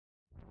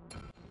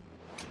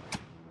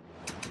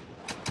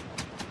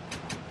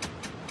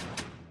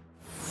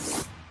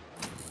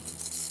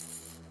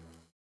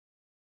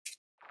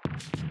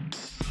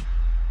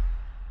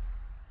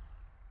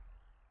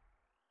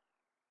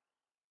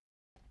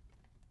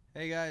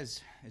Hey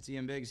guys, it's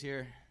Ian Biggs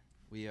here.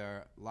 We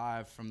are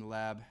live from the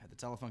lab at the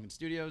Telefunken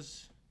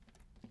Studios.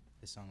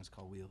 This song is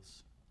called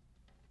Wheels.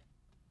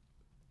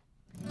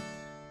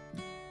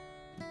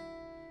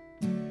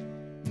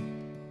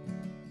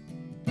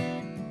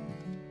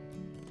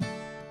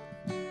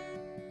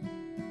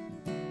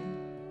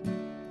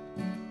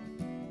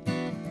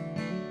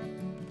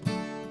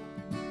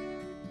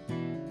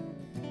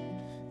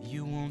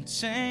 You won't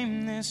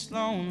tame this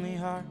lonely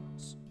heart,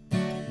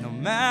 no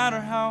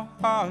matter how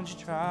hard you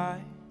try.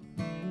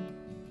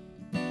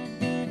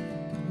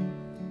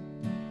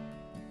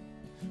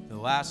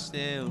 Though I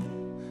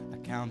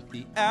count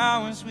the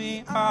hours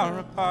we are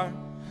apart,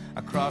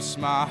 I cross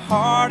my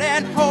heart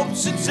and hope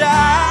to die,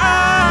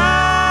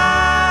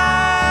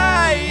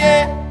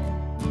 yeah.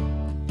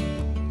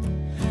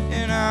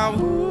 And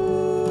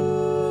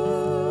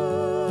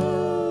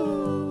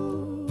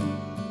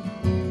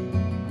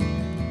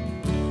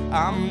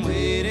I'm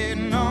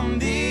waiting on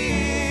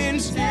the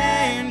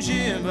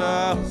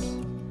intangibles,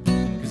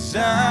 'cause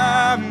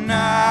I'm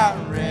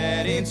not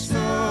ready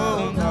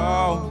to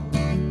go.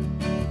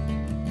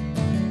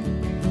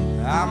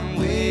 I'm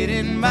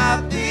waiting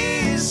by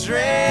this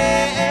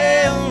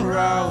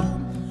railroad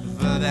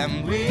for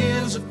them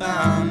wheels of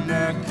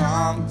thunder,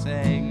 come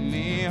take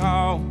me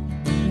home.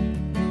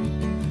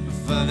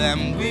 For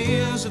them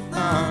wheels of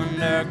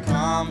thunder,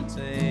 come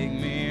take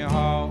me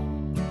home.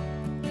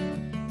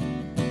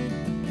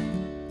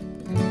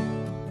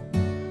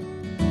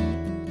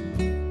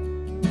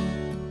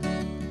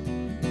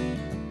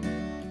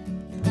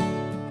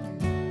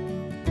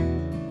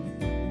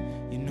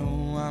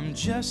 I'm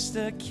just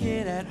a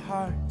kid at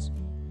heart,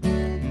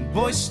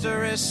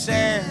 boisterous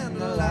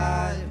and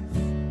alive.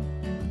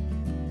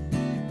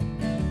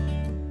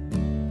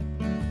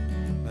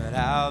 But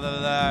how the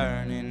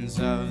learnings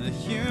of the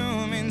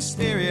human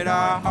spirit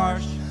are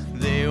harsh,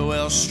 they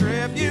will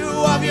strip you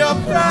of your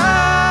pride.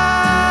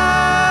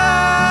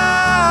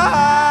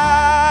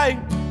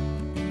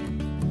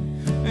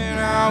 And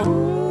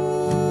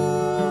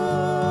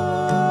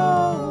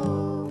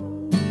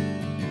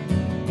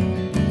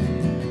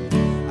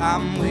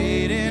I'm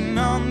waiting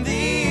on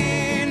the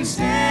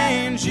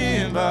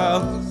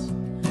intangibles,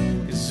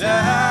 'cause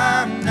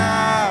I'm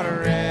not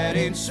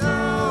ready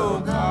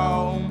to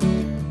go.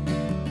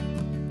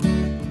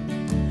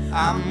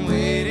 I'm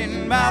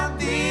waiting by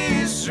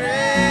this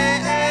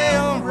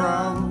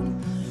railroad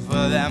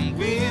for them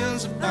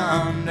wheels of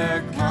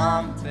thunder,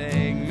 come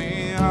take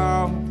me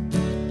home.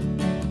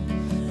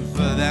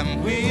 For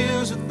them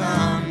wheels of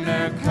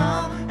thunder,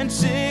 come and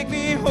take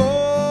me home.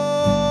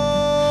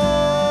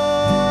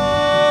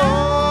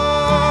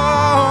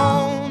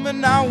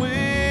 And I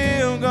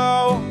will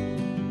go.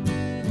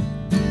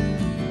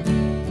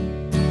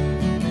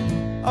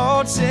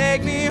 Oh,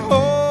 take me home,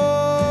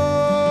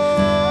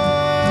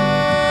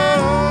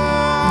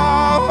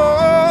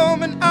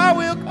 and I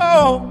will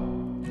go.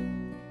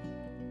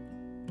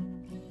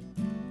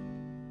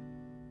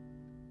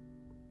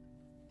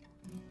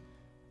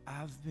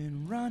 I've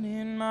been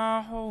running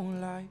my whole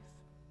life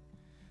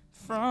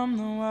from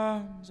the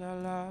ones I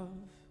love.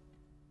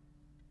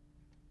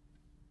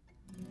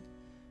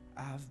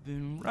 I've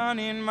been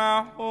running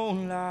my whole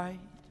life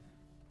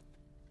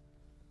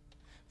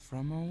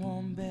from a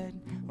warm bed,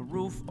 a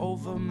roof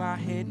over my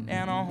head,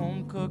 and a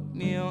home-cooked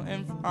meal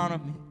in front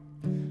of me.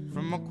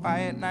 From a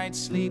quiet night's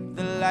sleep,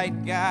 the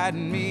light guided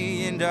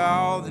me into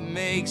all that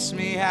makes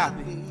me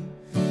happy,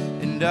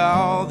 into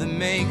all that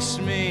makes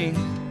me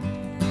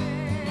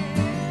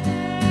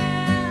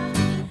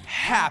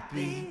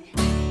happy.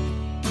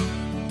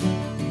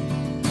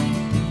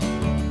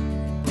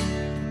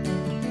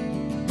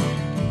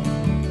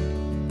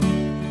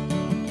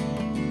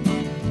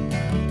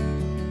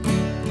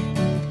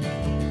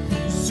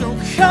 So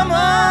come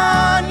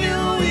on,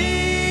 you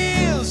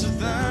wheels of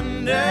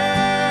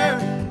thunder,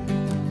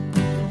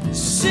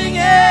 sing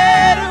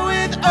it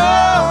with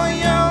all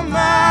your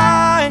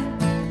might.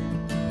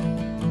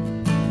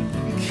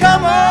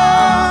 Come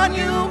on,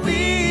 you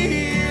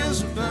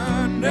wheels of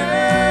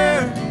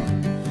thunder,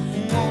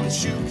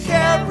 won't you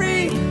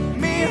carry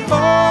me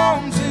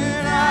home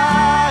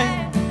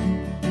tonight?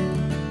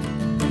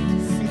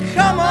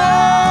 Come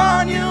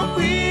on, you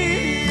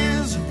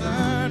wheels of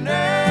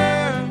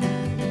thunder,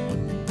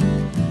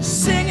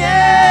 sing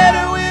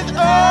it with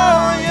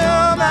all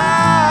your might.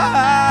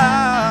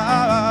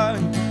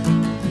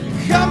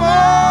 Come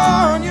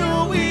on,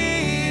 you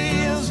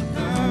wheels of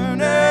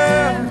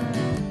thunder,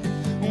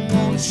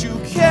 won't you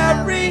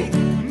carry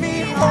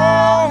me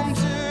home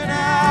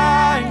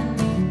tonight?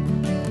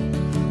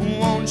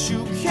 Won't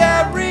you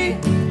carry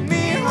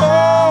me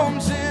home?